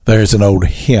There's an old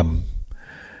hymn.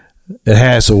 It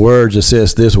has the words that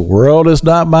says, "This world is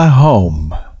not my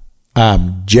home.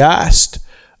 I'm just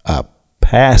a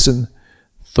passing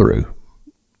through."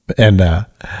 And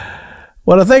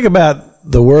when I think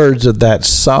about the words of that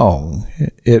song,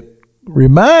 it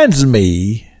reminds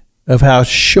me of how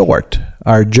short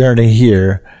our journey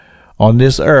here on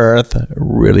this earth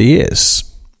really is.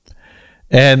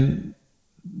 And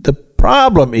the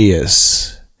problem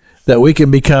is that we can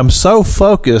become so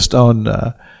focused on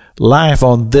life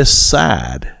on this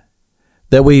side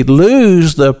that we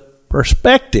lose the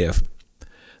perspective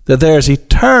that there's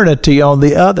eternity on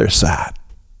the other side.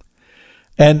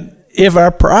 And if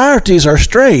our priorities are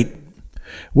straight,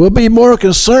 we'll be more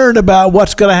concerned about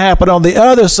what's going to happen on the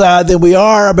other side than we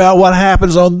are about what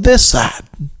happens on this side.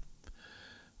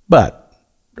 But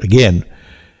again,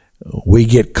 we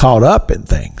get caught up in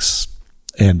things,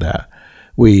 and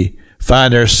we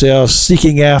find ourselves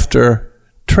seeking after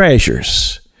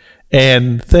treasures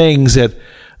and things that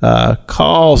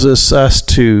causes us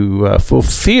to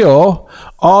fulfill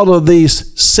all of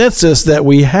these senses that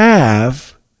we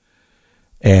have,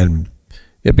 and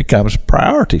it becomes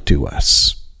priority to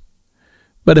us.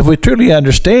 But if we truly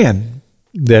understand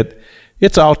that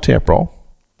it's all temporal,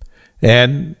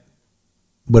 and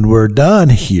when we're done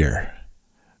here,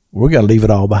 we're going to leave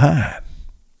it all behind.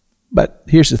 But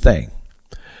here's the thing.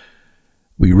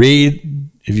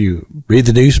 If you read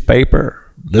the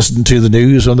newspaper, listen to the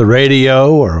news on the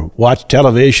radio, or watch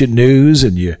television news,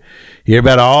 and you hear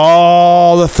about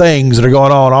all the things that are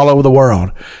going on all over the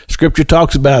world. Scripture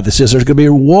talks about this. Says there's going to be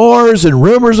wars and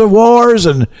rumors of wars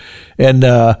and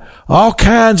all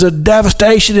kinds of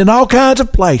devastation in all kinds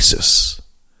of places.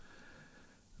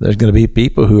 There's going to be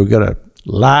people who are going to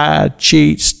lie,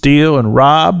 cheat, steal, and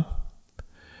rob,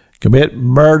 commit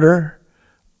murder.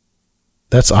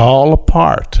 That's all a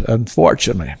part,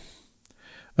 unfortunately,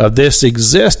 of this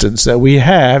existence that we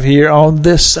have here on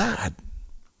this side.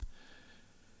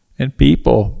 And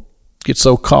people get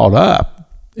so caught up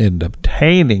in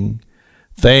obtaining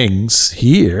things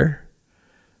here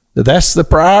that that's the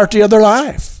priority of their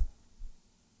life,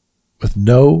 with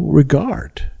no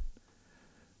regard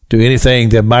to anything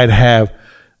that might have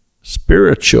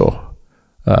spiritual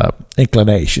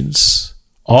inclinations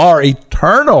or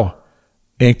eternal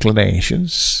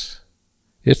inclinations.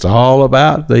 It's all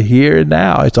about the here and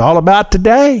now. It's all about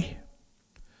today.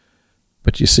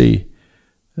 But you see,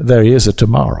 there is a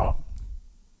tomorrow.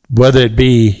 Whether it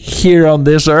be here on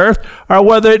this earth or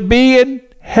whether it be in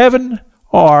heaven,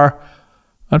 or,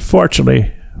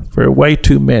 unfortunately, for way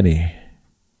too many,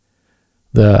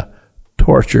 the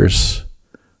tortures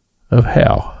of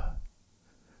hell.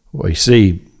 Well, you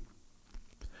see,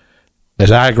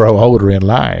 as I grow older in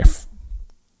life,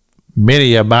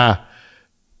 many of my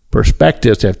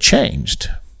perspectives have changed,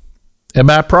 and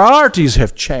my priorities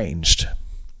have changed,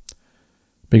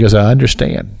 because I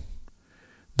understand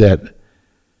that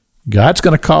God's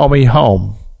going to call me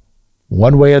home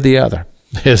one way or the other.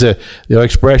 There's the old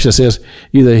expression that says,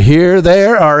 either here,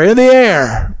 there, or in the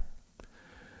air.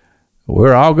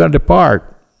 We're all going to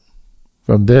depart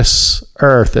from this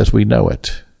earth as we know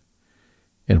it,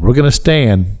 and we're going to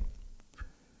stand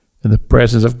in the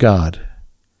presence of God.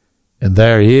 And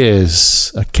there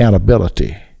is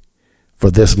accountability for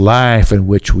this life in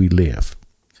which we live.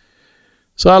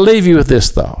 So I'll leave you with this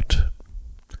thought.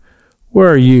 Where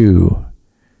are you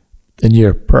in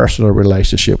your personal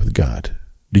relationship with God?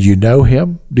 Do you know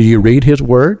Him? Do you read His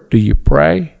Word? Do you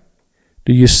pray?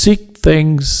 Do you seek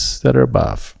things that are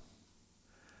above?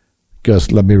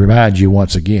 Because let me remind you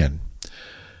once again,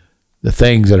 the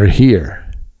things that are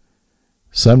here,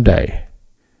 someday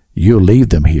you'll leave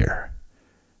them here.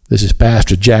 This is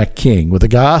Pastor Jack King with the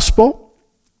gospel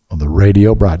on the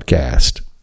radio broadcast.